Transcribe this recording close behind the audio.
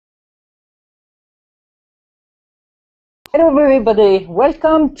Hello everybody,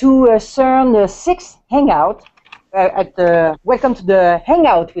 welcome to CERN 6th Hangout. Welcome to the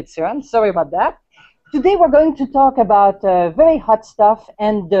Hangout with CERN, sorry about that. Today we're going to talk about very hot stuff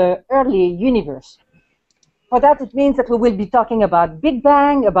and the early universe. For that it means that we will be talking about Big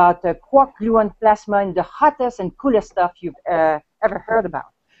Bang, about quark-gluon plasma, and the hottest and coolest stuff you've ever heard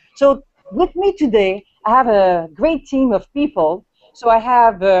about. So with me today I have a great team of people. So I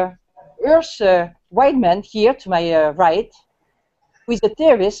have Urs Wiedemann here to my right, who is a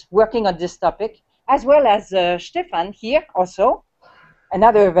theorist working on this topic, as well as Stefan here also,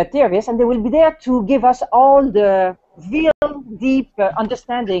 another theorist, and they will be there to give us all the real deep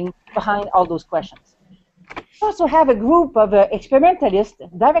understanding behind all those questions. We also have a group of experimentalists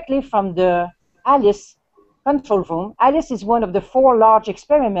directly from the Alice control room. Alice is one of the 4 large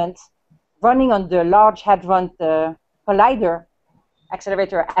experiments running on the Large Hadron Collider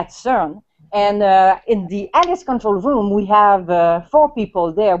accelerator at CERN. And in the Alice control room, we have 4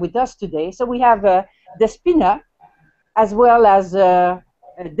 people there with us today. So we have Despina, as well as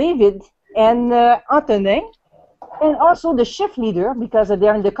David and Antonin, and also the shift leader, because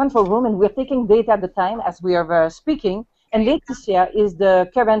they're in the control room and we're taking data at the time as we are speaking. And Leticia is the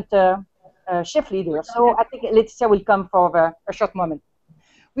current shift leader. So I think Leticia will come for a short moment.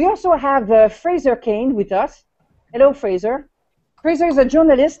 We also have Fraser Cain with us. Hello, Fraser. Fraser is a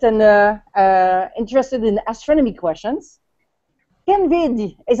journalist and interested in astronomy questions.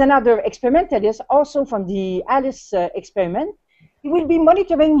 Kenneth is another experimentalist, also from the Alice experiment. He will be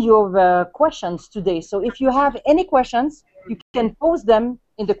monitoring your questions today. So if you have any questions, you can post them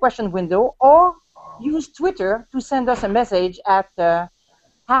in the question window or use Twitter to send us a message at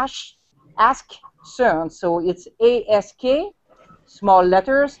 #AskCERN. So it's ASK, small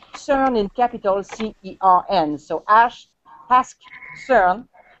letters, CERN in capital CERN. So Ask CERN,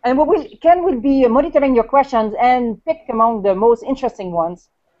 and Ken will be monitoring your questions and pick among the most interesting ones,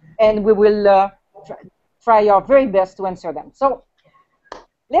 and we will try our very best to answer them. So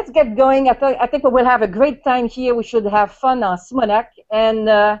let's get going. I think we will have a great time here. We should have fun on Simonac, and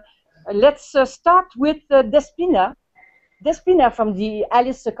let's start with Despina. Despina from the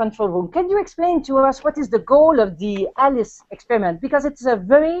Alice control room. Can you explain to us what is the goal of the Alice experiment? Because it's a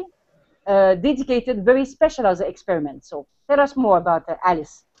very dedicated, very specialized experiment. So tell us more about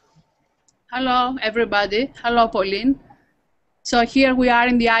Alice. Hello, everybody. Hello, Pauline. So here we are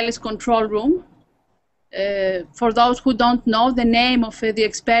in the Alice control room. For those who don't know, the name of the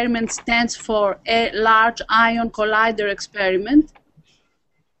experiment stands for a Large Ion Collider experiment.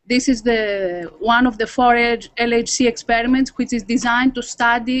 This is one of the 4 LHC experiments which is designed to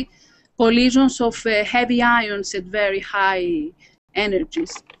study collisions of heavy ions at very high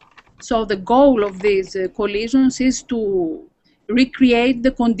energies. So the goal of these collisions is to recreate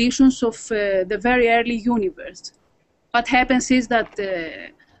the conditions of the very early universe. What happens is that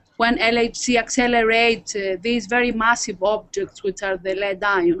when LHC accelerates these very massive objects, which are the lead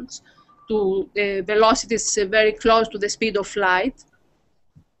ions, to velocities very close to the speed of light,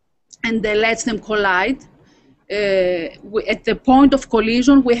 and lets them collide, at the point of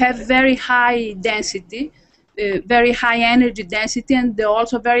collision, we have very high density, very high energy density, and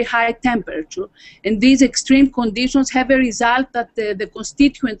also very high temperature. And these extreme conditions have a result that the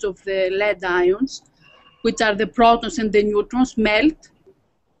constituents of the lead ions, which are the protons and the neutrons, melt.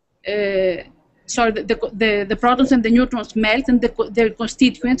 The protons and the neutrons melt, and their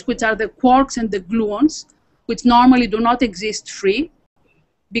constituents, which are the quarks and the gluons, which normally do not exist free,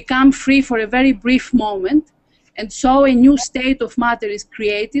 become free for a very brief moment. And so a new state of matter is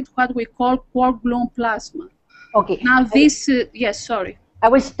created, what we call quark-gluon plasma. Okay. Now this, yes, sorry. I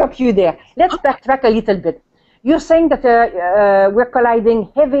will stop you there. Let's backtrack a little bit. You're saying that we're colliding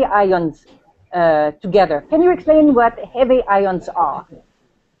heavy ions together. Can you explain what heavy ions are?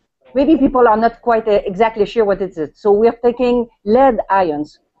 Maybe people are not quite exactly sure what it is. So we're taking lead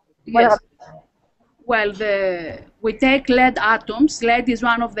ions. Yes. Well, we take lead atoms. Lead is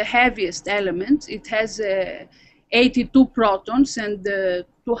one of the heaviest elements. It has 82 protons and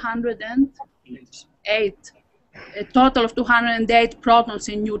 208. A total of 208 protons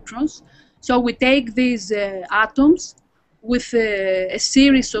and neutrons. So we take these atoms with a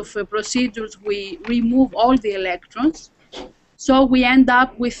series of procedures. We remove all the electrons. So we end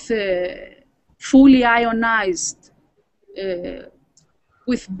up with fully ionized,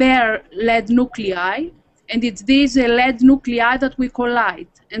 with bare lead nuclei. And it's these lead nuclei that we collide.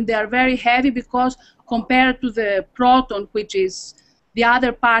 And they are very heavy because compared to the proton, which is the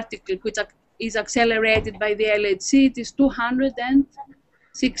other particle, which is accelerated by the LHC, it is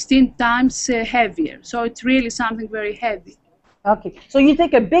 216 times heavier. So it's really something very heavy. Okay, so you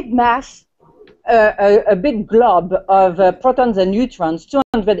take a big mass a big glob of protons and neutrons,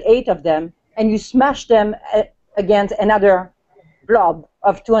 208 of them, and you smash them against another blob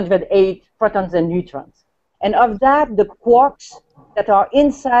of 208 protons and neutrons. And of that, the quarks that are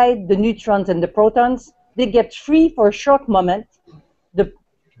inside the neutrons and the protons, they get free for a short moment. The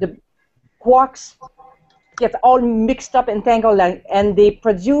quarks get all mixed up, entangled, and they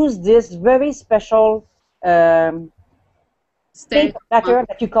produce this very special state of matter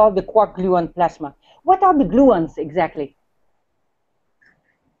that you call the quark-gluon plasma. What are the gluons exactly?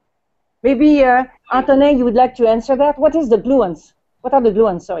 Maybe, Antonin, you would like to answer that? What is the gluons? What are the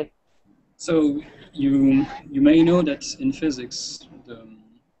gluons, sorry? So you may know that in physics,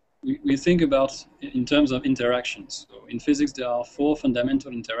 we think about in terms of interactions. So in physics, there are 4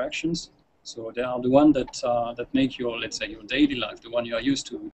 fundamental interactions. So they are the one that make your, let's say, your daily life, the one you are used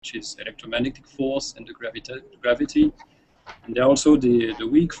to, which is electromagnetic force and the gravity. And there are also the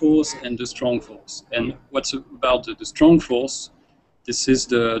weak force and the strong force. And what's about the strong force? This is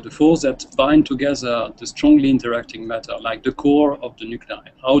the force that bind together the strongly interacting matter, like the core of the nuclei.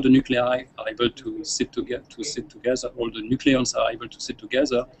 How the nuclei are able to sit together, all the nucleons are able to sit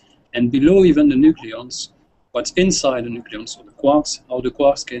together, and below even the nucleons, what's inside the nucleons, so the quarks, how the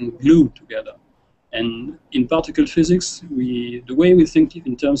quarks can glue together. And in particle physics, the way we think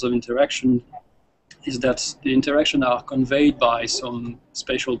in terms of interaction is that the interaction are conveyed by some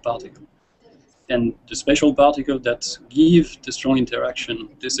special particle. And the special particle that give the strong interaction,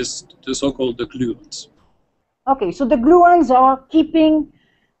 this is the so-called the gluons. Okay, so the gluons are keeping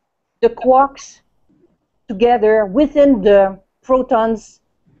the quarks together within the protons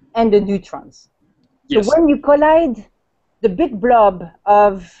and the neutrons. Yes. So when you collide the big blob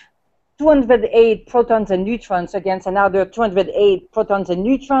of 208 protons and neutrons against another 208 protons and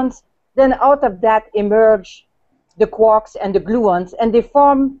neutrons, then out of that emerge the quarks and the gluons, and they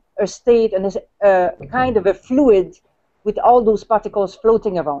form a state and a kind of a fluid with all those particles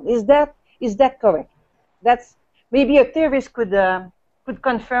floating around. Is that correct? That's maybe a theorist could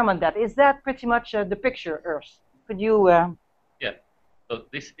confirm on that. Is that pretty much the picture, Urs? Could you? Yeah. So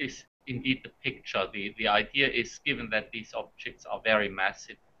this is indeed the picture. The idea is, given that these objects are very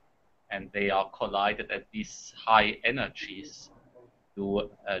massive and they are collided at these high energies, to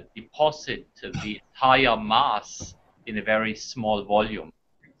deposit the higher mass in a very small volume.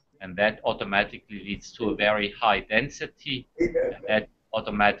 And that automatically leads to a very high density. And that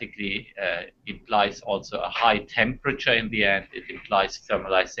automatically implies also a high temperature in the end. It implies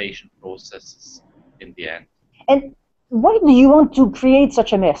thermalization processes in the end. And why do you want to create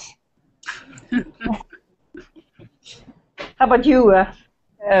such a mess? How about you,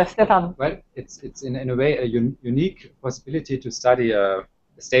 Stefan? Well, it's in a way a unique possibility to study a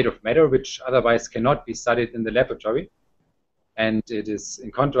state of matter which otherwise cannot be studied in the laboratory. And it is in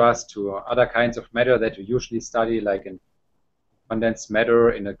contrast to other kinds of matter that you usually study, like in condensed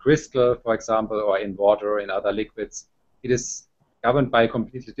matter in a crystal, for example, or in water, in other liquids. It is governed by a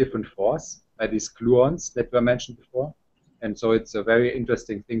completely different force, by these gluons that were mentioned before. And so it's a very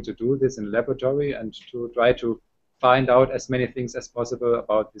interesting thing to do this in the laboratory and to try to find out as many things as possible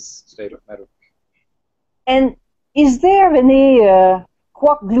about this state of matter. And is there any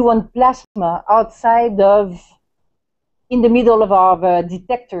quark-gluon plasma outside of, in the middle of our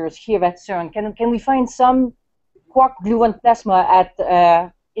detectors here at CERN? Can we find some quark-gluon plasma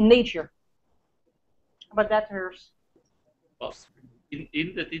at in nature? How about that, Urs? Well,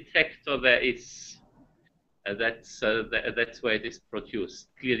 in the detector there is that's where it is produced.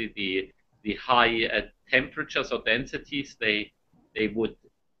 Clearly, the high temperatures or densities they would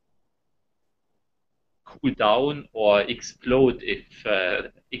cool down or explode if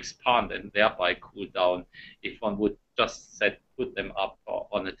expand and thereby cool down if one would just put them up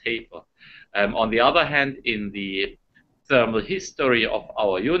on a table. On the other hand, in the thermal history of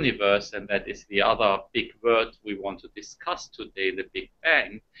our universe, and that is the other big word we want to discuss today, the Big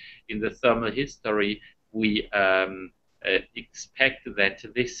Bang. In the thermal history, we expect that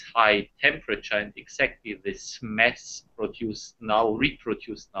this high temperature and exactly this mass reproduced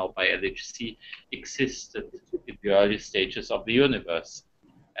now by LHC existed in the early stages of the universe.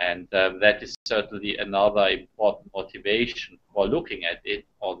 And that is certainly another important motivation for looking at it,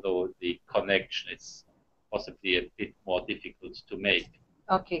 although the connection is possibly a bit more difficult to make.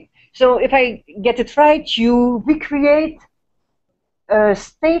 Okay, so if I get it right, you recreate a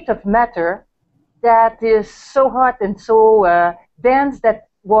state of matter that is so hot and so dense that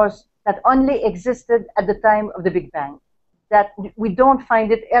only existed at the time of the Big Bang, that we don't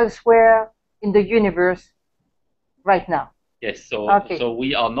find it elsewhere in the universe right now. Yes, so okay. So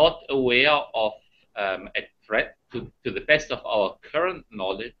we are not aware of a threat to the best of our current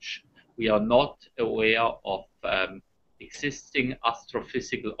knowledge we are not aware of existing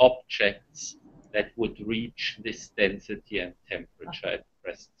astrophysical objects that would reach this density and temperature at the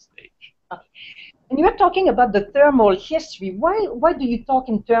present stage. Okay. And you are talking about the thermal history. Why do you talk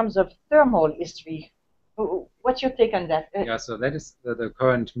in terms of thermal history? What's your take on that? Yeah, so that is the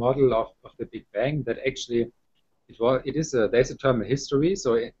current model of the Big Bang. That actually there's a thermal history.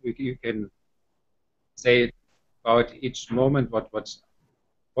 So you can say about each moment what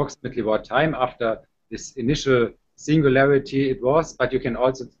approximately what time after this initial singularity it was, but you can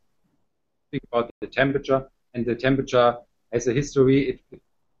also think about the temperature, and the temperature has a history. It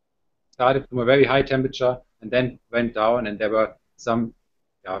started from a very high temperature and then went down, and there were some,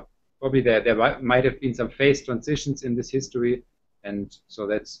 probably there might have been some phase transitions in this history, and so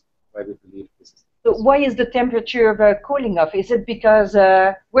that's why we believe this is. So why is the temperature cooling off? Is it because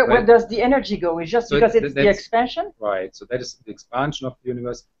where does the energy go? Is just because it's the expansion? Right. So that is the expansion of the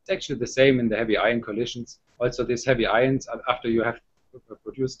universe. It's actually the same in the heavy ion collisions. Also, these heavy ions, after you have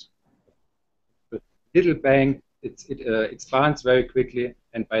produced a little bang, it expands very quickly,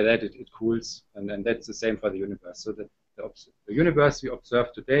 and by that it cools, and that's the same for the universe. So the universe we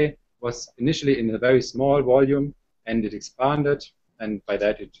observe today was initially in a very small volume, and it expanded, and by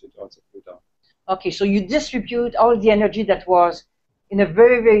that it also cooled down. Okay, so you distribute all the energy that was in a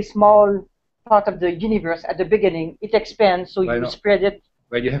very, very small part of the universe at the beginning. It expands, so you spread it.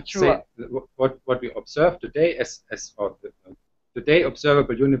 Well, you have to say what we observe today today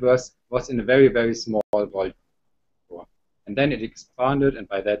observable universe was in a very, very small volume. And then it expanded, and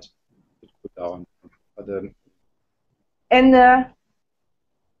by that it cooled down. And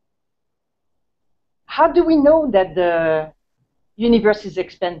how do we know that the universe is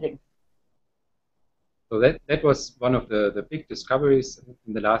expanding? So that was one of the big discoveries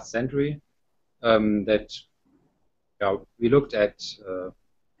in the last century, that we looked at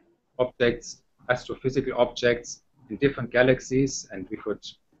objects, astrophysical objects in different galaxies, and we could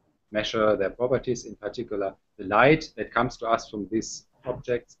measure their properties, in particular the light that comes to us from these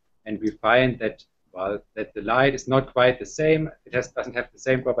objects, and we find that that the light is not quite the same. It doesn't have the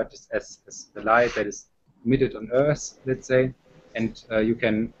same properties as the light that is emitted on Earth, let's say. And you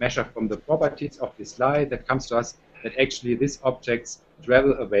can measure from the properties of this light that comes to us that actually these objects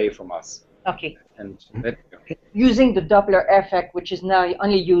travel away from us. Okay. And that, using the Doppler effect, which is now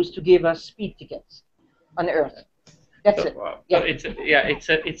only used to give us speed tickets on Earth. That's it. Wow. Yeah.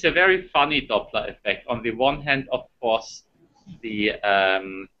 So it's a very funny Doppler effect. On the one hand, of course,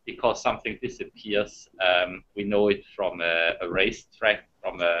 because something disappears, we know it from a racetrack,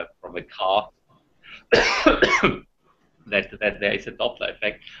 from a car. That there is a Doppler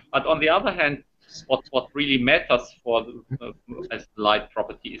effect, but on the other hand, what really matters for as light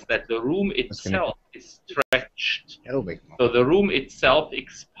property is that the room itself is stretched. So the room itself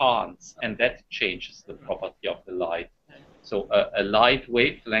expands, and that changes the property of the light. So a light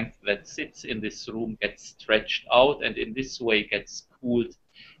wavelength that sits in this room gets stretched out, and in this way gets cooled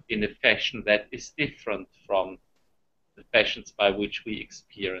in a fashion that is different from the fashions by which we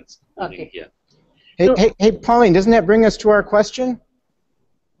experience cooling here. Hey, Pauline, doesn't that bring us to our question?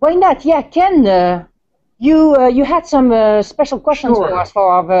 Why not? Yeah, Ken, you had some special questions for us,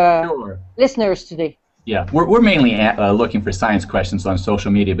 for our listeners today. Yeah, we're mainly looking for science questions on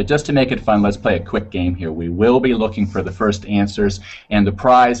social media, but just to make it fun, let's play a quick game here. We will be looking for the first answers, and the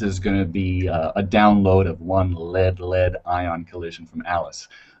prize is going to be a download of one lead-ion collision from Alice.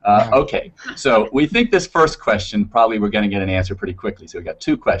 Okay, so we think this first question, probably we're going to get an answer pretty quickly. So we've got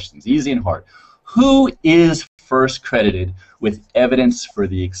two questions, easy and hard. Who is first credited with evidence for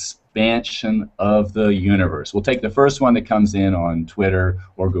the expansion of the universe? We'll take the first one that comes in on Twitter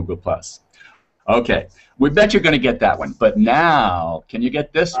or Google+. Okay, we bet you're going to get that one. But now, can you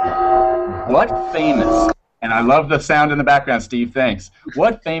get this one? What famous, and I love the sound in the background, Steve, thanks.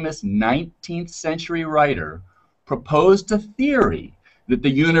 What famous 19th century writer proposed a theory that the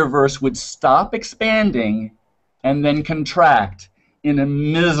universe would stop expanding and then contract in a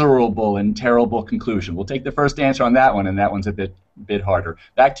miserable and terrible conclusion? We'll take the first answer on that one, and that one's a bit harder.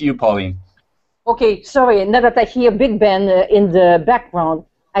 Back to you, Pauline. Okay, sorry. Now that I hear Big Ben in the background,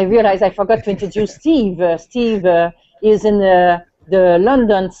 I realize I forgot to introduce Steve. Steve is in the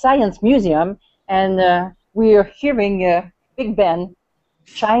London Science Museum, and we are hearing Big Ben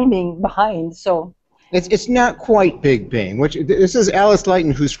chiming behind. So it's not quite Big Bang. This is Alice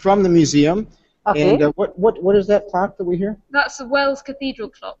Lighton, who's from the museum. Okay. And what is that clock that we hear? That's a Wells Cathedral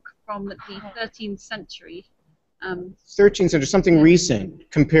clock from the 13th century. 13th century, something recent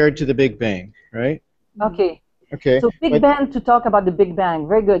compared to the Big Bang, right? Okay. Okay. So Big Bang to talk about the Big Bang.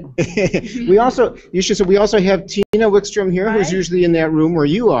 Very good. we also have Tiina Wickstroem here, who's usually in that room where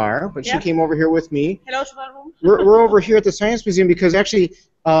you are, but she came over here with me. Hello to that room. We're over here at the Science Museum because actually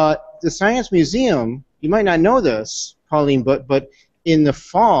the Science Museum, you might not know this, Pauline, but in the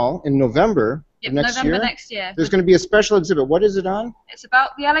fall, in November, November next year, there's going to be a special exhibit. What is it on? It's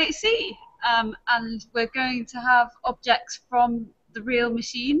about the LHC, and we're going to have objects from the real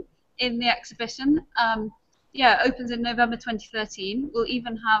machine in the exhibition. Yeah, it opens in November 2013. We'll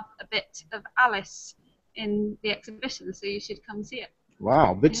even have a bit of Alice in the exhibition, so you should come see it.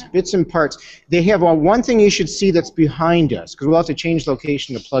 Wow, bits and parts. They have one thing you should see that's behind us, because we'll have to change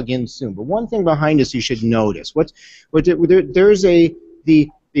location to plug in soon. But one thing behind us you should notice. There's the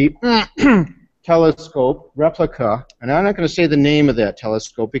telescope replica, and I'm not going to say the name of that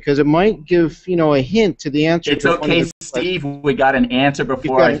telescope because it might give a hint to the answer. It's okay, Steve. We got an answer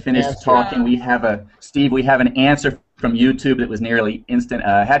before I finished talking. We have an answer from YouTube that was nearly instant.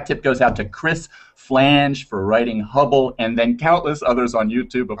 Hat tip goes out to Chris Flange for writing Hubble, and then countless others on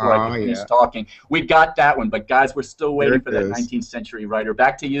YouTube before I could finish talking. We got that one, but guys, we're still waiting for that 19th century writer.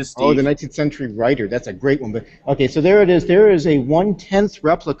 Back to you, Steve. Oh, the 19th century writer. That's a great one. But okay, so there it is. There is a 1/10th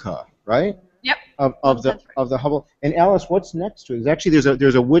replica, right? Yep. Of the Hubble. And Alice, what's next to it? Actually,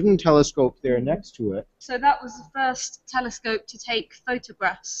 there's a wooden telescope there next to it. So that was the first telescope to take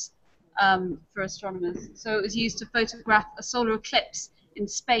photographs for astronomers. So it was used to photograph a solar eclipse in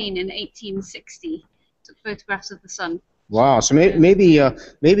Spain in 1860. Took photographs of the sun. Wow. So maybe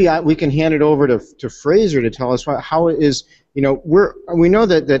we can hand it over to Fraser to tell us how it is. We know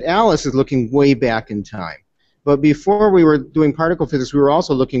that Alice is looking way back in time. But before we were doing particle physics, we were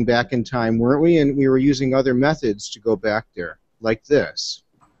also looking back in time, weren't we? And we were using other methods to go back there, like this.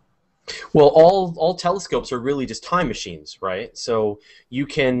 Well, all telescopes are really just time machines, right? So you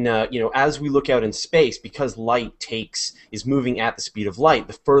can, as we look out in space, because light is moving at the speed of light,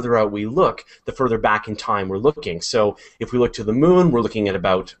 the further out we look, the further back in time we're looking. So if we look to the moon, we're looking at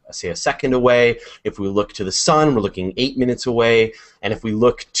about, say, a second away. If we look to the sun, we're looking 8 minutes away. And if we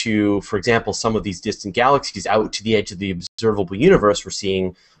look to, for example, some of these distant galaxies out to the edge of the observable universe, we're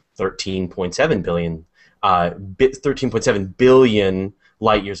seeing 13.7 billion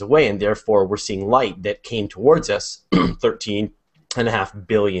light years away, and therefore we're seeing light that came towards us 13.5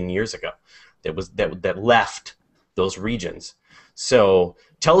 billion years ago that left those regions. So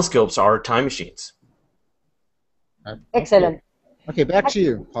telescopes are time machines. Excellent. Okay, back to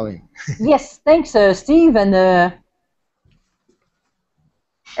you, Pauline. Yes, thanks, Steve, and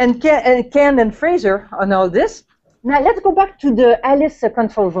Ken and Fraser on all this. Now let's go back to the Alice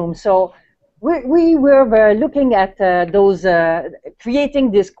control room. So we were looking at creating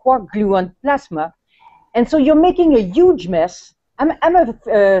this quark-gluon plasma, and so you're making a huge mess. I'm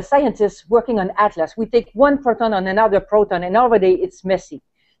a scientist working on Atlas. We take one proton on another proton, and already it's messy.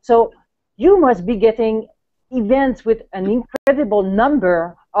 So you must be getting events with an incredible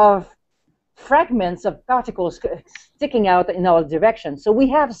number of fragments of particles sticking out in all directions. So we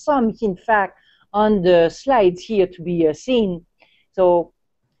have some, in fact, on the slides here to be seen. So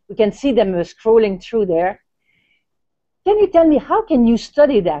we can see them scrolling through there. Can you tell me, how can you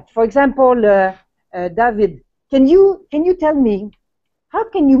study that? For example, David, can you tell me, how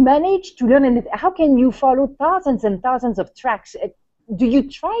can you manage to learn it? How can you follow thousands and thousands of tracks? Do you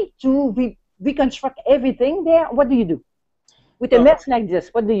try to reconstruct everything there? What do you do? With a mess like this,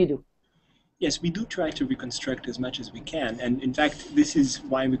 what do you do? Yes, we do try to reconstruct as much as we can. And in fact, this is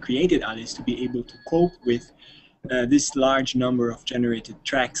why we created Alice, to be able to cope with this large number of generated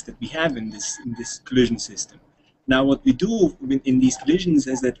tracks that we have in this collision system. Now, what we do in these collisions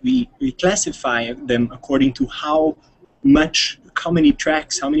is that we classify them according to how many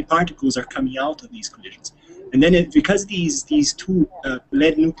tracks, how many particles are coming out of these collisions. And then because these two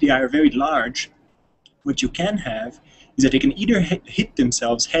lead nuclei are very large, what you can have is that they can either hit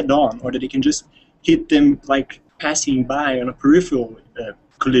themselves head-on, or that they can just hit them like passing by on a peripheral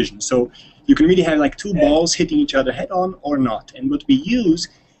collision. So you can really have like two balls hitting each other head-on or not. And what we use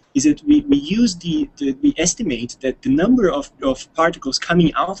is that we estimate that the number of particles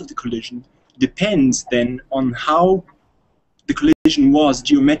coming out of the collision depends then on how the collision was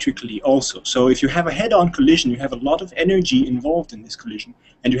geometrically also. So if you have a head-on collision, you have a lot of energy involved in this collision,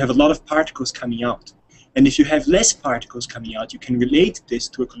 and you have a lot of particles coming out. And if you have less particles coming out, you can relate this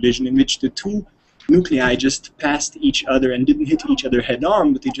to a collision in which the two nuclei just passed each other and didn't hit each other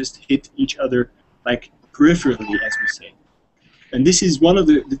head-on, but they just hit each other like peripherally, as we say. And this is one of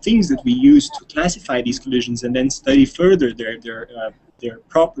the things that we use to classify these collisions and then study further their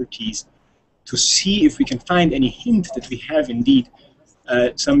properties to see if we can find any hint that we have indeed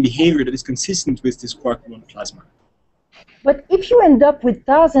some behavior that is consistent with this quark-gluon plasma. But if you end up with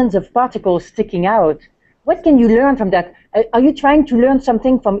thousands of particles sticking out, what can you learn from that? Are you trying to learn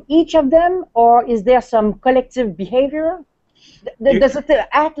something from each of them, or is there some collective behavior? Does it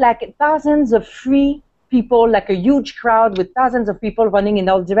act like thousands of free people, like a huge crowd with thousands of people running in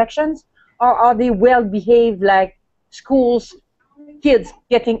all directions? Or are they well-behaved, like schools, kids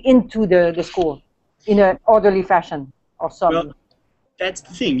getting into the school in an orderly fashion or something? Well, that's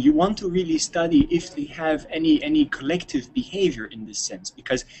the thing. You want to really study if they have any collective behavior in this sense,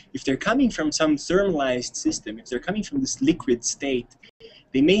 because if they're coming from some thermalized system, if they're coming from this liquid state,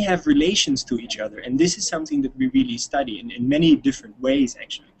 they may have relations to each other, and this is something that we really study in many different ways,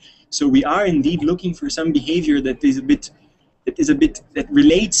 actually. So we are indeed looking for some behavior that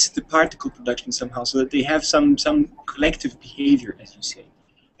relates the particle production somehow, so that they have some collective behavior, as you say.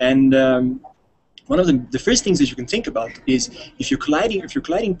 And one of the first things that you can think about is if you're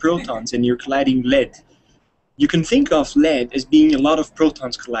colliding protons and you're colliding lead, you can think of lead as being a lot of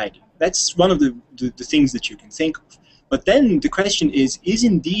protons colliding. That's one of the things that you can think of. But then the question is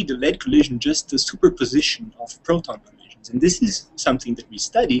indeed a lead collision just a superposition of proton collisions? And this is something that we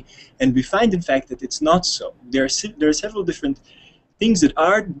study, and we find, in fact, that it's not so. There are several different things that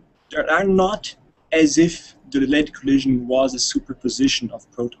are not as if the lead collision was a superposition of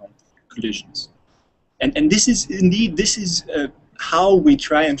proton collisions. And this is indeed, how we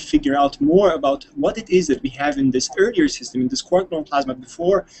try and figure out more about what it is that we have in this earlier system, in this quark-gluon plasma,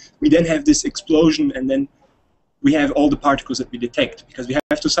 before we then have this explosion, and then we have all the particles that we detect, because we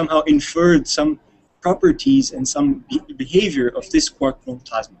have to somehow infer some properties and some behavior of this quark-gluon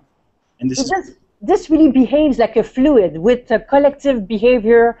plasma. And this really behaves like a fluid with a collective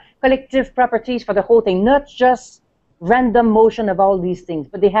behavior, collective properties for the whole thing, not just random motion of all these things,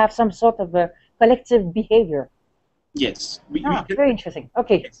 but they have some sort of a collective behavior. Yes. Very interesting.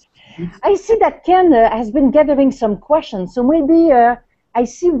 Okay. Yes. I see that Ken has been gathering some questions, so maybe I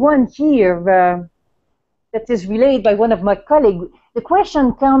see one here that is relayed by one of my colleagues. The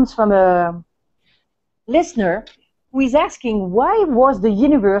question comes from a listener who is asking, why was the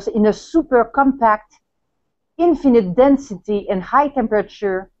universe in a super compact, infinite density and high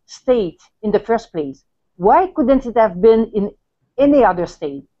temperature state in the first place? Why couldn't it have been in any other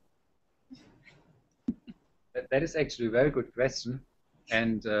state? That is actually a very good question.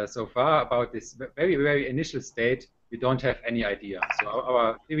 And so far about this very, very initial state, we don't have any idea. So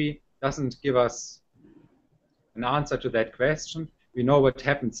our theory doesn't give us an answer to that question. We know what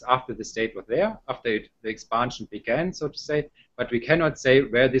happens after the state was there, after the expansion began, so to say, but we cannot say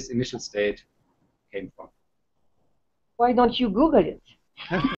where this initial state came from. Why don't you Google it?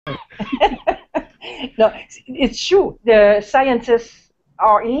 No, it's true. The scientists,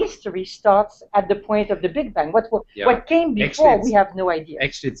 our history starts at the point of the Big Bang. What came before, we have no idea.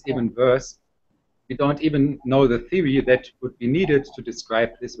 Actually, it's even worse. We don't even know the theory that would be needed to describe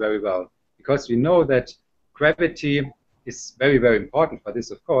this very well, because we know that gravity is very, very important for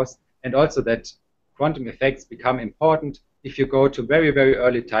this, of course, and also that quantum effects become important if you go to very, very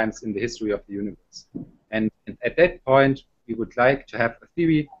early times in the history of the universe. And at that point, we would like to have a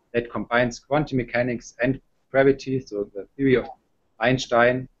theory that combines quantum mechanics and gravity, so the theory of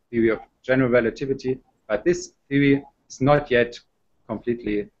Einstein, theory of general relativity, but this theory is not yet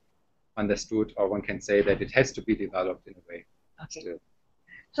completely understood, or one can say that it has to be developed in a way. Okay. Still.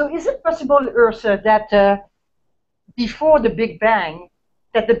 So is it possible, Ursa, that before the Big Bang,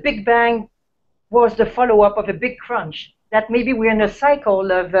 that the Big Bang was the follow-up of a big crunch, that maybe we're in a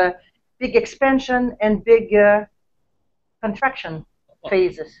cycle of big expansion and big contraction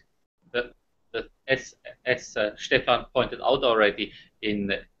phases? As Stefan pointed out already,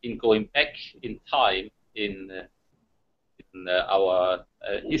 in going back in time in our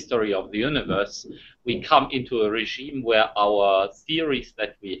history of the universe, we come into a regime where our theories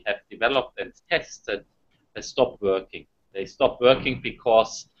that we have developed and tested stop working. They stop working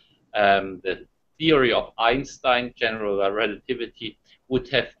because the theory of Einstein, general relativity, would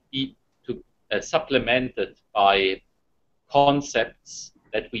have been supplemented by concepts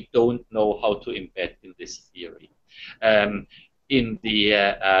that we don't know how to embed in this theory. In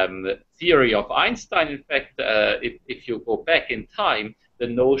the theory of Einstein, in fact, if you go back in time, the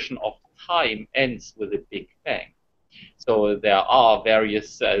notion of time ends with a Big Bang. So there are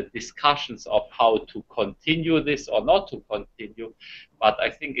various discussions of how to continue this or not to continue, but I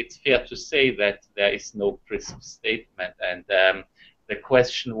think it's fair to say that there is no crisp statement, and the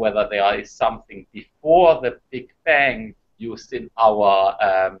question whether there is something before the Big Bang used in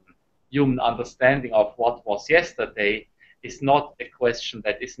our human understanding of what was yesterday is not a question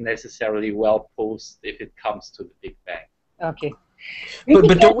that is necessarily well posed if it comes to the Big Bang. Okay.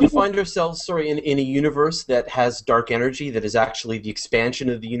 But don't we find ourselves, sorry, in a universe that has dark energy, that is actually the expansion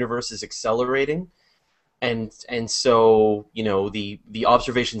of the universe is accelerating? And so, you know, the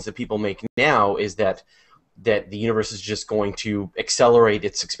observations that people make now is that the universe is just going to accelerate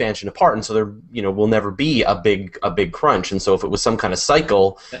its expansion apart, and so there, you know, will never be a big crunch. And so if it was some kind of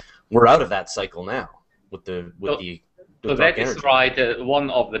cycle, we're out of that cycle now with the So that is right. One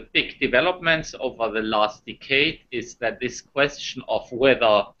of the big developments over the last decade is that this question of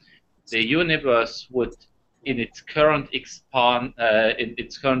whether the universe would, in its current in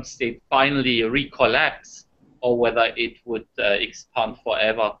its current state, finally recollapse, or whether it would expand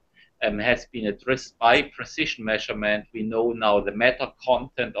forever, has been addressed by precision measurement. We know now the matter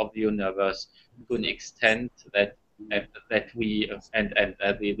content of the universe to an extent that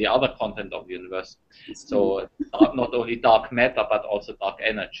the other content of the universe. So not only dark matter but also dark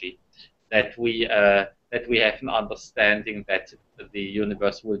energy. That we have an understanding that the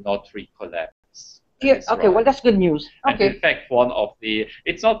universe will not recollapse. Yeah, okay, well, that's good news. Okay. And in fact,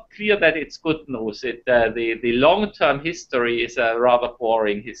 it's not clear that it's good news. The long-term history is a rather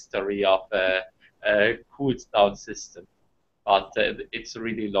boring history of a cooled down system. But it's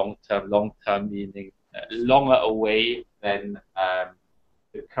really long-term meaning longer away than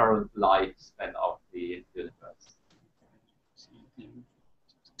the current lifespan of the universe.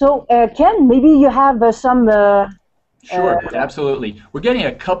 So, Ken, maybe you have some... Sure, absolutely. We're getting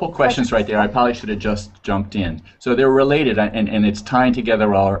a couple questions right there. I probably should have just jumped in. So they're related, and it's tying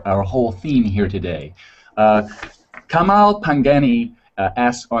together our whole theme here today. Kamal Pangani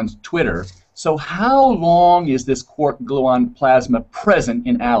asks on Twitter, so how long is this quark-gluon plasma present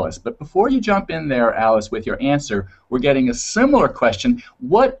in Alice? But before you jump in there, Alice, with your answer, we're getting a similar question.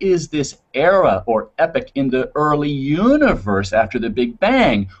 What is this era or epoch in the early universe after the Big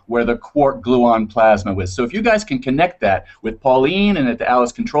Bang where the quark-gluon plasma was? So if you guys can connect that with Pauline and at the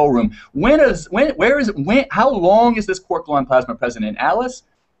Alice control room, how long is this quark-gluon plasma present in Alice?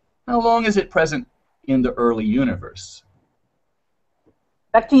 How long is it present in the early universe?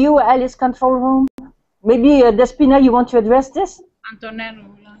 Back to you, Alice control room. Maybe Despina, you want to address this?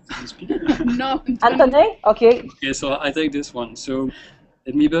 Antonin. No. Antonin? Okay. Okay, so I take this one. So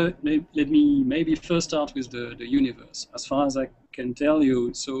let me maybe first start with the universe. As far as I can tell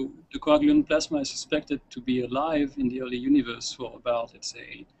you, so the quark-gluon plasma is suspected to be alive in the early universe for about, let's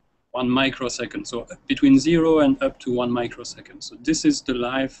say, 1 microsecond. So between 0 and up to 1 microsecond. So this is the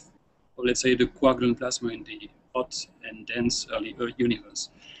life of, let's say, the quark-gluon plasma in the hot and dense early universe.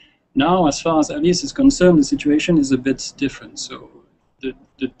 Now, as far as Alice is concerned, the situation is a bit different. So the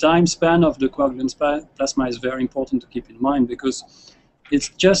time span of the quark-gluon plasma is very important to keep in mind because it's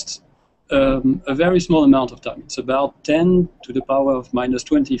just a very small amount of time. It's about 10 to the power of minus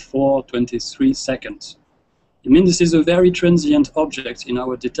 24, 23 seconds. It means this is a very transient object in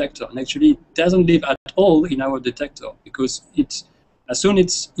our detector, and actually it doesn't live at all in our detector because as soon as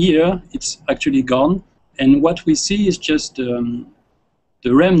it's here, it's actually gone. And what we see is just the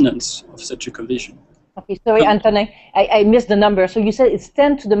remnants of such a collision. Okay, sorry, Antonin, I missed the number. So you said it's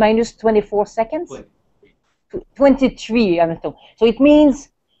 10 to the minus 24 seconds? 23, so it means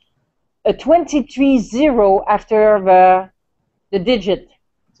a 23 0 after the digit.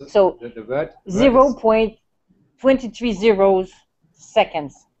 So the word 0.23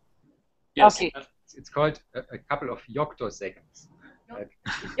 seconds. Yes. Okay. It's called a couple of yoctoseconds.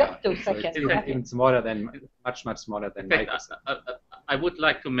 Yoctoseconds. So it's even smaller than, much smaller than microseconds. I would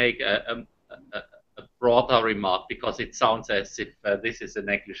like to make a broader remark because it sounds as if this is a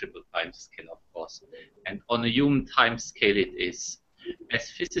negligible time scale, of course. And on a human time scale it is. As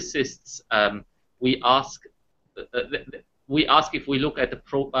physicists, we ask if we look at the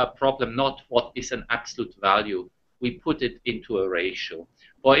problem not what is an absolute value, we put it into a ratio.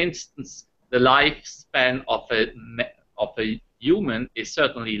 For instance, the lifespan of a human is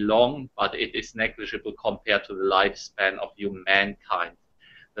certainly long, but it is negligible compared to the lifespan of humankind.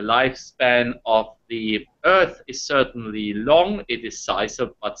 The lifespan of the Earth is certainly long, it is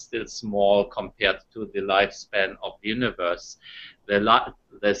sizable, but still small compared to the lifespan of the universe.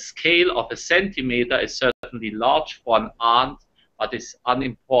 The scale of a centimeter is certainly large for an ant, but is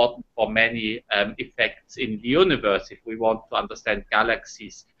unimportant for many effects in the universe. If we want to understand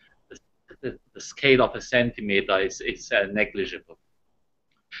galaxies, the scale of a centimeter is negligible.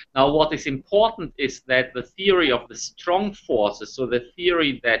 Now, what is important is that the theory of the strong forces, so the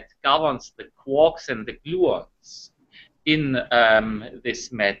theory that governs the quarks and the gluons in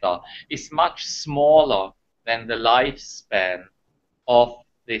this matter, is much smaller than the lifespan of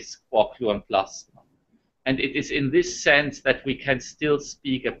this quark-gluon plasma. And it is in this sense that we can still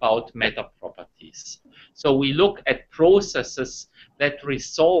speak about matter properties. So we look at processes that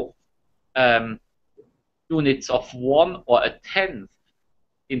resolve units of 1 or a tenth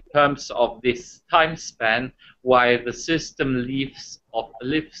in terms of this time span, while the system lives of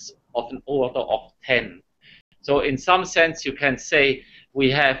an order of 10. So in some sense, you can say we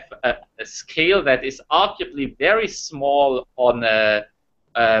have a scale that is arguably very small on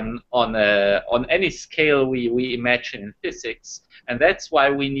any scale we imagine in physics, and that's why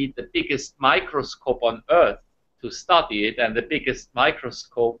we need the biggest microscope on Earth to study it, and the biggest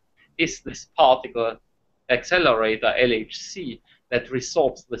microscope is this particle accelerator, LHC, that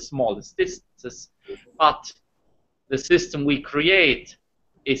resolves the smallest distances. But the system we create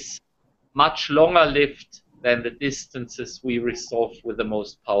is much longer lived than the distances we resolve with the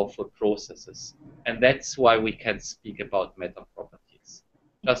most powerful processes. And that's why we can speak about matter properties.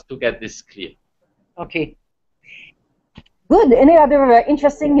 Just to get this clear. Okay. Good. Any other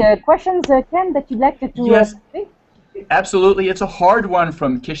interesting questions, Ken, that you'd like to Yes, think? absolutely. It's a hard one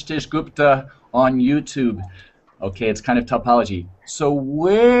from Kishtish Gupta on YouTube. Okay, it's kind of topology. So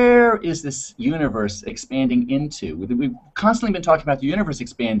where is this universe expanding into? We've constantly been talking about the universe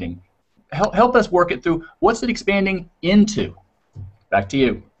expanding. Help us work it through. What's it expanding into? Back to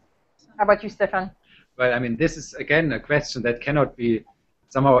you. How about you, Stefan? Well, I mean, this is, again, a question that cannot be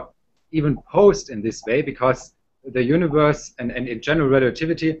somehow even posed in this way, because the universe and in general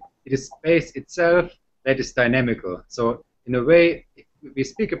relativity, it is space itself that is dynamical. So in a way, we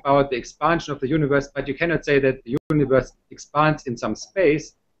speak about the expansion of the universe, but you cannot say that the universe expands in some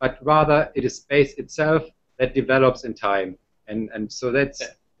space, but rather it is space itself that develops in time. And so that's,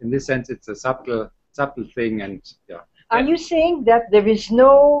 in this sense, it's a subtle thing. And yeah. Are you saying that there is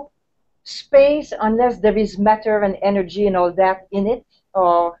no space unless there is matter and energy and all that in it,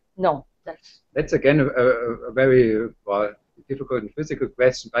 or no? That's again a very difficult and physical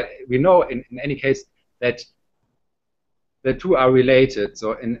question, but we know in any case that the two are related.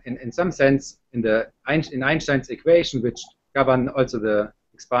 So in some sense, in Einstein's equation, which govern also the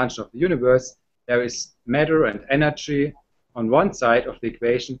expansion of the universe, there is matter and energy on one side of the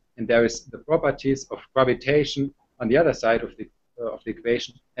equation, and there is the properties of gravitation on the other side of the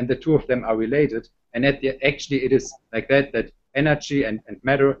equation, and the two of them are related. And actually it is like that energy and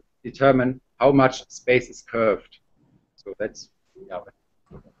matter determine how much space is curved. So that's, yeah.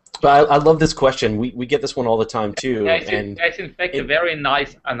 But I love this question. We get this one all the time too. There's in fact a very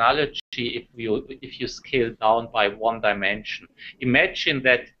nice analogy if you scale down by one dimension. Imagine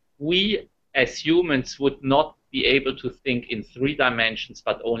that we as humans would not be able to think in 3 dimensions,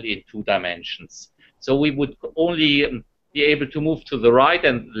 but only in 2 dimensions. So we would only be able to move to the right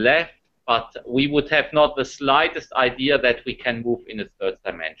and left, but we would have not the slightest idea that we can move in a 3rd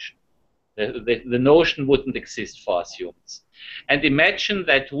dimension. The notion wouldn't exist for us humans. And imagine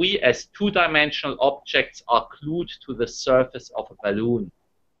that we as 2-dimensional objects are glued to the surface of a balloon,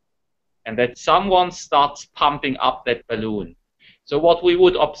 and that someone starts pumping up that balloon. So what we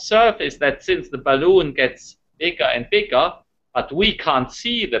would observe is that since the balloon gets bigger and bigger, but we can't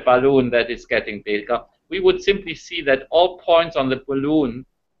see the balloon that is getting bigger, we would simply see that all points on the balloon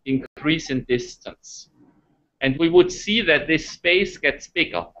increase in distance. And we would see that this space gets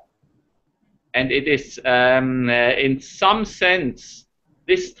bigger. And it is, in some sense,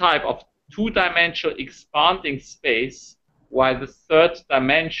 this type of 2-dimensional expanding space, while the 3rd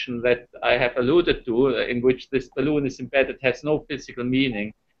dimension that I have alluded to, in which this balloon is embedded, has no physical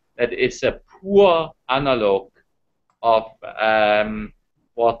meaning, that is a poor analog of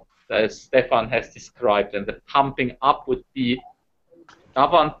what Stefan has described. And the pumping up would be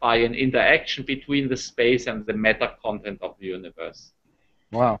governed by an interaction between the space and the matter content of the universe.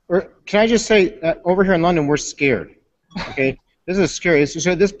 Wow. Can I just say, over here in London, we're scared. Okay, this is scary.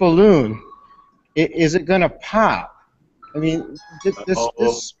 So this balloon, is it going to pop? I mean,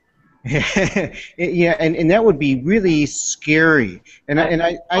 this yeah, and that would be really scary. And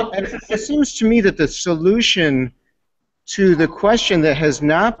it seems to me that the solution to the question that has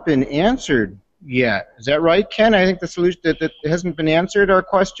not been answered yet, is that right, Ken? I think the solution that hasn't been answered, our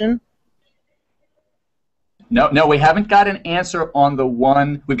question. No, we haven't got an answer on the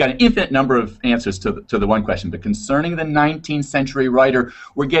one. We've got an infinite number of answers to the one question, but concerning the 19th century writer,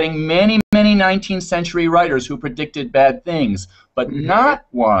 we're getting many 19th century writers who predicted bad things, but not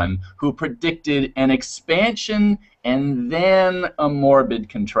one who predicted an expansion and then a morbid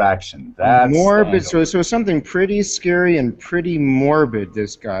contraction. That's morbid. So something pretty scary and pretty morbid.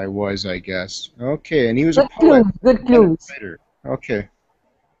 This guy was, I guess. Okay, and he was a poet. Good clues. Okay.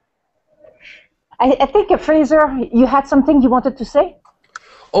 I think, Fraser, you had something you wanted to say?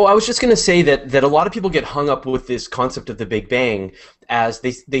 Oh, I was just going to say that a lot of people get hung up with this concept of the Big Bang as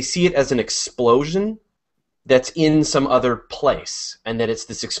they see it as an explosion that's in some other place, and that it's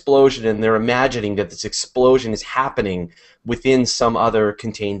this explosion, and they're imagining that this explosion is happening within some other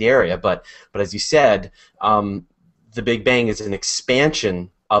contained area. But as you said, the Big Bang is an expansion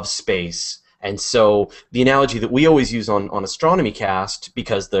of space. And so the analogy that we always use on Astronomy Cast,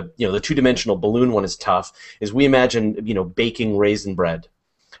 because the two-dimensional balloon one is tough, is we imagine baking raisin bread.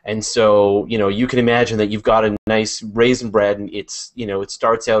 And so, you can imagine that you've got a nice raisin bread, and it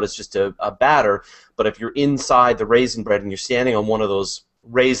starts out as just a batter, but if you're inside the raisin bread and you're standing on one of those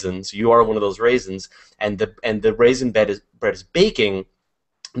raisins, you are one of those raisins, and the raisin bread is baking,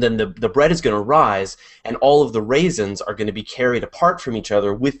 then the bread is going to rise, and all of the raisins are going to be carried apart from each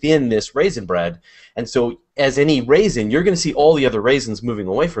other within this raisin bread. And so, as any raisin, you're going to see all the other raisins moving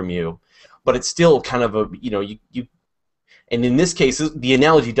away from you, but it's still kind of and in this case, the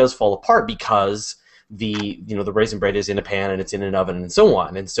analogy does fall apart because the raisin bread is in a pan and it's in an oven and so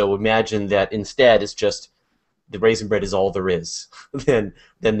on. And so imagine that instead it's just the raisin bread is all there is. then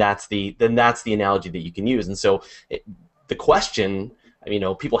that's the analogy that you can use. And so the question,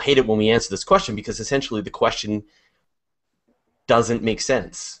 people hate it when we answer this question because essentially the question doesn't make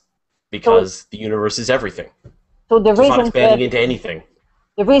sense because the universe is everything. So the it's not raisin expanding bread, into anything.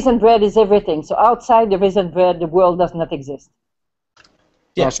 The raisin bread is everything. So outside the raisin bread, the world does not exist.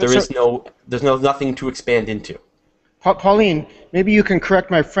 Yes, there's nothing to expand into. Pauline, maybe you can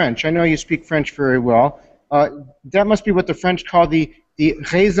correct my French. I know you speak French very well. That must be what the French call the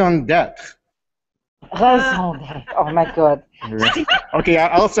raison d'être. Raison d'être. Oh my God. Okay,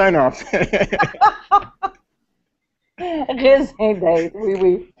 I'll sign off. Raison d'être.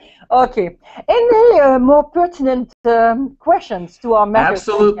 Oui. Okay. Any more pertinent questions to our matter?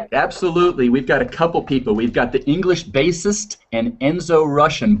 Absolutely. We've got a couple people. We've got the English bassist and Enzo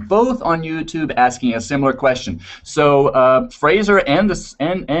Russian, both on YouTube, asking a similar question. So Fraser and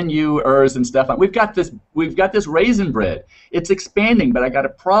you, Urs and Stefan, we've got this raisin bread. It's expanding, but I got a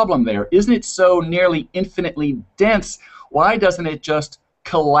problem there. Isn't it so nearly infinitely dense? Why doesn't it just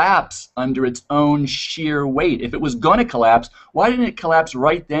collapse under its own sheer weight? If it was going to collapse, why didn't it collapse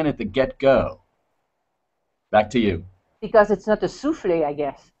right then at the get-go? Back to you. Because it's not a souffle, I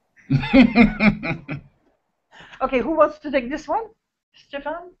guess. Okay, who wants to take this one?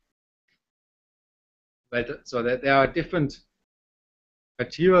 Stefan? Well, so that there are different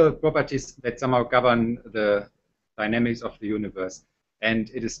material properties that somehow govern the dynamics of the universe.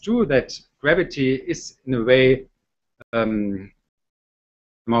 And it is true that gravity is, in a way,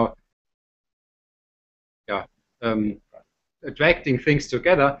 attracting things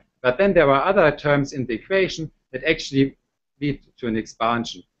together, but then there are other terms in the equation that actually lead to an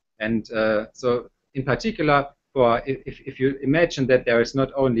expansion. And so in particular, if you imagine that there is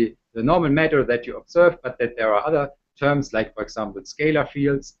not only the normal matter that you observe, but that there are other terms like, for example, scalar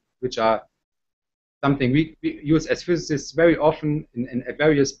fields, which are something we use as physicists very often in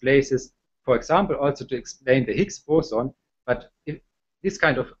various places, for example, also to explain the Higgs boson. But this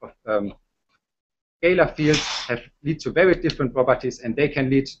kind of scalar fields lead to very different properties, and they can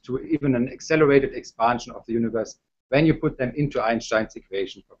lead to even an accelerated expansion of the universe when you put them into Einstein's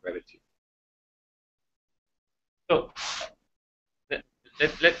equation for gravity. So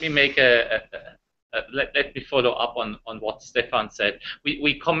let me make let me follow up on what Stefan said.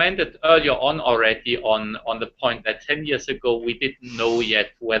 We commented earlier on already on the point that 10 years ago we didn't know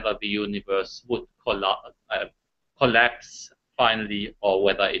yet whether the universe would collapse finally or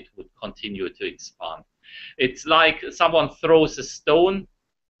whether it would continue to expand. It's like someone throws a stone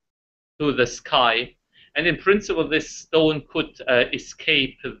to the sky, and in principle this stone could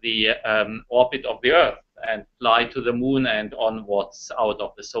escape the orbit of the Earth and fly to the moon and onwards out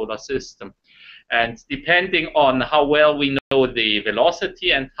of the solar system. And depending on how well we know the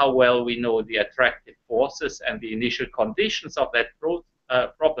velocity and how well we know the attractive forces and the initial conditions of that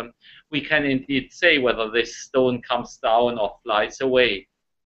problem, we can indeed say whether this stone comes down or flies away.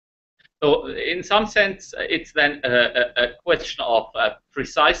 So in some sense, it's then a question of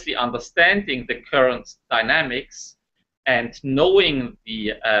precisely understanding the current dynamics and knowing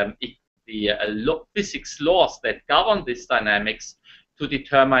the physics laws that govern this dynamics to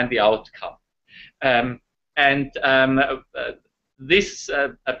determine the outcome. This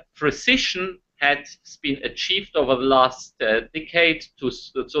precision has been achieved over the last decade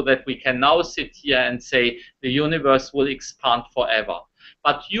so that we can now sit here and say the universe will expand forever.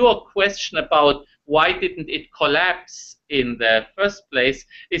 But your question about why didn't it collapse in the first place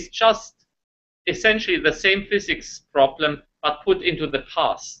is just essentially the same physics problem but put into the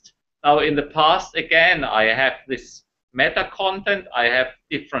past. Now in the past, again, I have this matter content, I have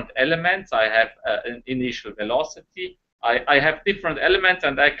different elements, I have an initial velocity, I have different elements,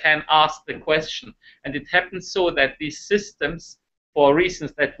 and I can ask the question. And it happens so that these systems, for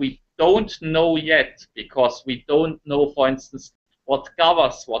reasons that we don't know yet, because we don't know, for instance, what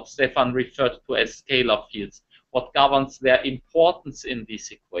governs what Stefan referred to as scalar fields, what governs their importance in these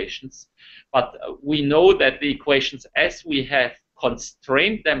equations. But we know that the equations, as we have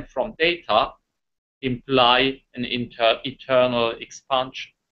constrained them from data, imply an eternal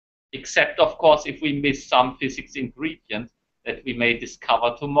expansion. Except, of course, if we miss some physics ingredient that we may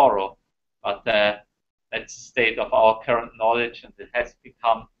discover tomorrow. But that's the state of our current knowledge, and it has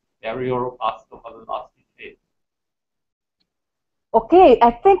become very robust over the last decade. Okay,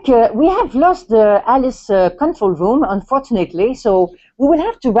 I think we have lost the Alice control room, unfortunately, so we will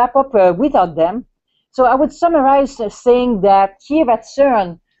have to wrap up without them. So I would summarize saying that here at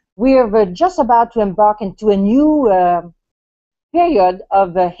CERN, we're just about to embark into a new period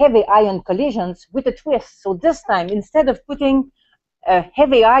of heavy ion collisions with a twist. So this time, instead of putting a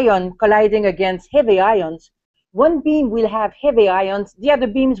heavy ion colliding against heavy ions, one beam will have heavy ions, the other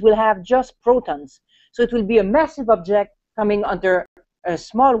beams will have just protons. So it will be a massive object coming under a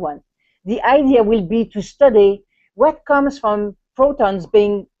small one. The idea will be to study what comes from protons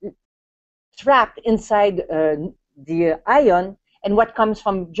being trapped inside the ion and what comes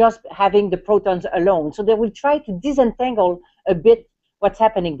from just having the protons alone. So they will try to disentangle a bit what's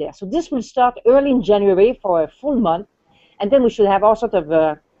happening there. So this will start early in January for a full month, and then we should have all sorts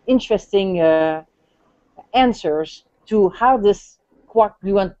of interesting answers to how this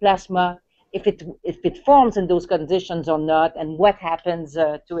quark-gluon plasma, if it forms in those conditions or not, and what happens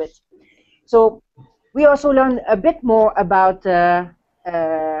to it. So we also learned a bit more about the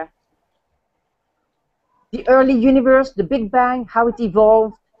early universe, the Big Bang, how it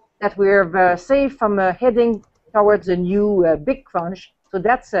evolved, that we're safe from heading towards a new big crunch. So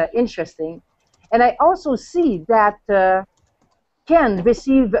that's interesting. And I also see that Ken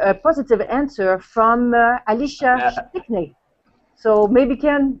received a positive answer from Alicia Stickney. So maybe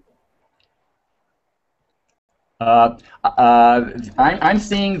Ken. I'm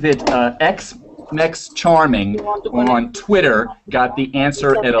seeing that Next Charming on Twitter got the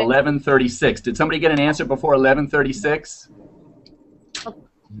answer at 11:36. Did somebody get an answer before 11:36?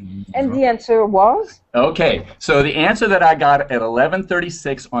 And the answer was? Okay, so the answer that I got at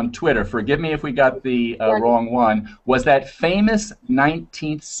 11:36 on Twitter, forgive me if we got the wrong one, was that famous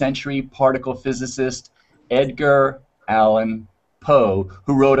 19th century particle physicist Edgar Allan Poe,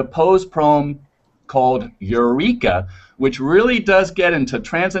 who wrote a Poe's poem called Eureka, which really does get into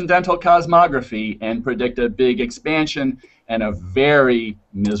transcendental cosmography and predict a big expansion and a very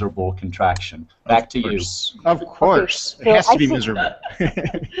miserable contraction. Back to you. Of course. Okay. It has to be miserable.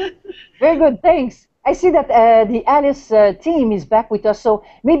 Very good, thanks. I see that the Alice team is back with us, so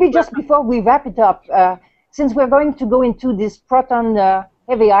maybe just before we wrap it up, since we're going to go into these proton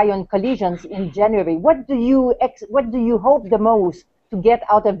heavy ion collisions in January, what do you hope the most to get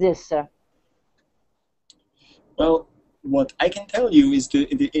out of this? Well, what I can tell you is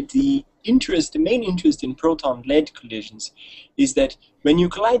the main interest in proton-lead collisions is that when you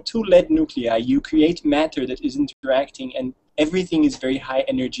collide two lead nuclei, you create matter that is interacting, and everything is very high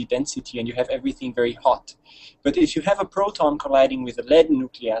energy density, and you have everything very hot. But if you have a proton colliding with a lead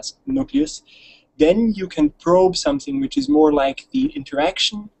nucleus, then you can probe something which is more like the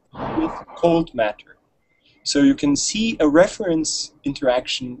interaction with cold matter. So you can see a reference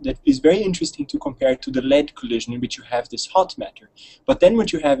interaction that is very interesting to compare to the lead collision in which you have this hot matter. But then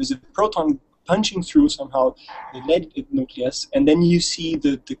what you have is a proton punching through somehow the lead nucleus, and then you see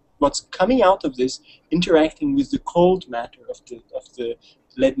what's coming out of this interacting with the cold matter of the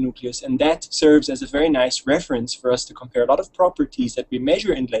lead nucleus, and that serves as a very nice reference for us to compare a lot of properties that we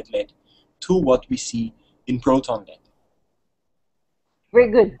measure in lead to what we see in proton lead.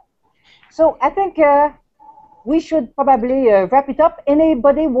 Very good. So I think we should probably wrap it up.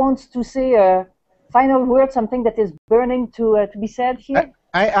 Anybody wants to say a final word, something that is burning to be said here?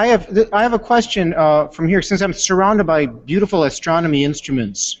 I have a question from here, since I'm surrounded by beautiful astronomy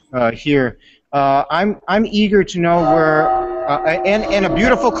instruments here. I'm eager to know where and a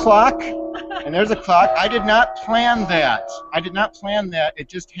beautiful clock. And there's a clock. I did not plan that. It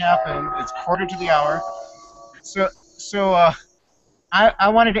just happened. It's 1:45. So I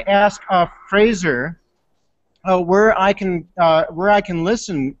wanted to ask Fraser where I can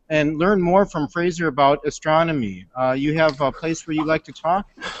listen and learn more from Fraser about astronomy. You have a place where you like to talk?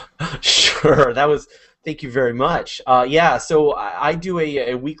 Sure. Thank you very much. Yeah, so I do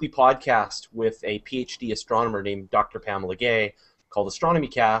a weekly podcast with a PhD astronomer named Dr. Pamela Gay called Astronomy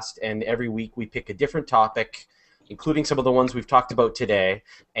Cast, and every week we pick a different topic including some of the ones we've talked about today.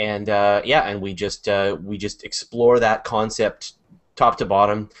 And yeah, and we just explore that concept top to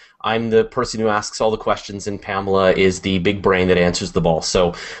bottom. I'm the person who asks all the questions, and Pamela is the big brain that answers the ball.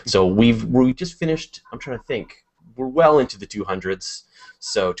 So we just finished. I'm trying to think. We're well into the 200s.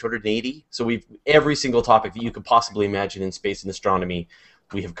 So 280. So we've every single topic that you could possibly imagine in space and astronomy,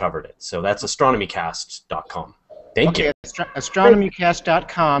 we have covered it. So that's astronomycast.com. Thank you.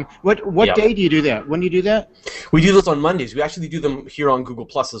 Astronomycast.com. What day do you do that? When do you do that? We do those on Mondays. We actually do them here on Google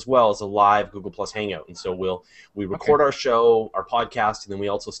Plus as well as a live Google Plus Hangout. And so we record our show, our podcast, and then we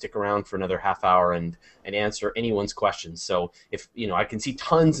also stick around for another half hour and answer anyone's questions. So if I can see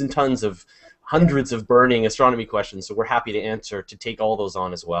tons and tons of hundreds of burning astronomy questions, so we're happy to take all those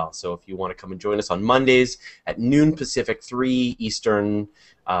on as well. So if you want to come and join us on Mondays at noon Pacific, 3 Eastern,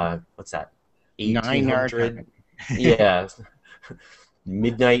 what's that? 1800. Yeah,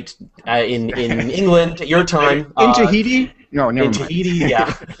 midnight in England, your time. In Tahiti? No, never in mind. Tahiti,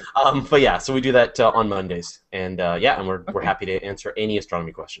 yeah. But yeah, so we do that on Mondays, and yeah, and we're happy to answer any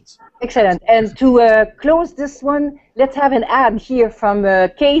astronomy questions. Excellent. And to close this one, let's have an ad here from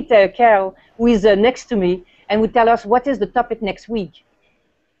Kate Carroll, who is next to me, and will tell us what is the topic next week.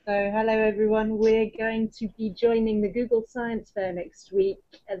 So hello everyone, we're going to be joining the Google Science Fair next week.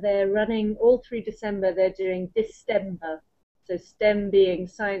 They're running all through December. They're doing Distember, so STEM being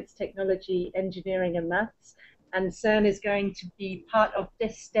science, technology, engineering and maths, and CERN is going to be part of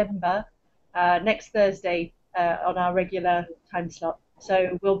Distember next Thursday on our regular time slot.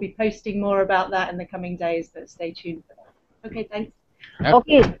 So we'll be posting more about that in the coming days, but stay tuned for that. Okay, thanks.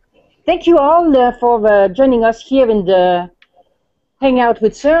 Okay, thank you all for joining us here in the Hangout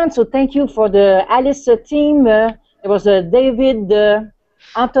with CERN. So thank you for the Alice team. There was David,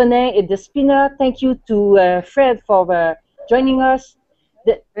 Antonin, and Despina. Thank you to Fred for joining us.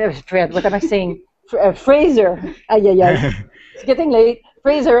 Fred, what am I saying? Fraser. It's getting late.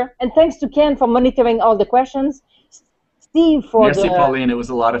 Fraser. And thanks to Ken for monitoring all the questions. Steve for Merci, Pauline. It was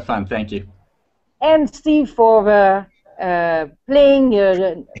a lot of fun. Thank you. And Steve for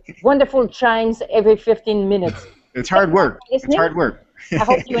playing wonderful chimes every 15 minutes. It's hard work. It's hard work. I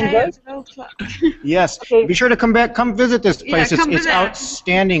hope you enjoyed. Yes. Okay. Be sure to come visit this place. It's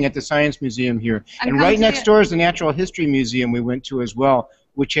outstanding at the Science Museum here. And right next door is the Natural History Museum we went to as well,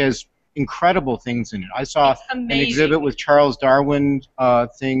 which has incredible things in it. I saw an exhibit with Charles Darwin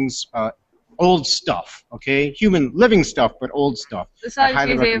things, old stuff, okay? Human living stuff, but old stuff. The Science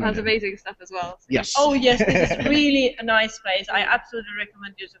Museum has amazing stuff as well. So. Yes. Oh yes, this is really a nice place. I absolutely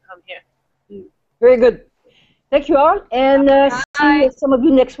recommend you to come here. Very good. Thank you all, and see some of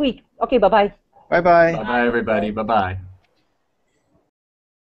you next week. Okay, bye-bye. Bye-bye. Bye-bye, everybody. Bye-bye.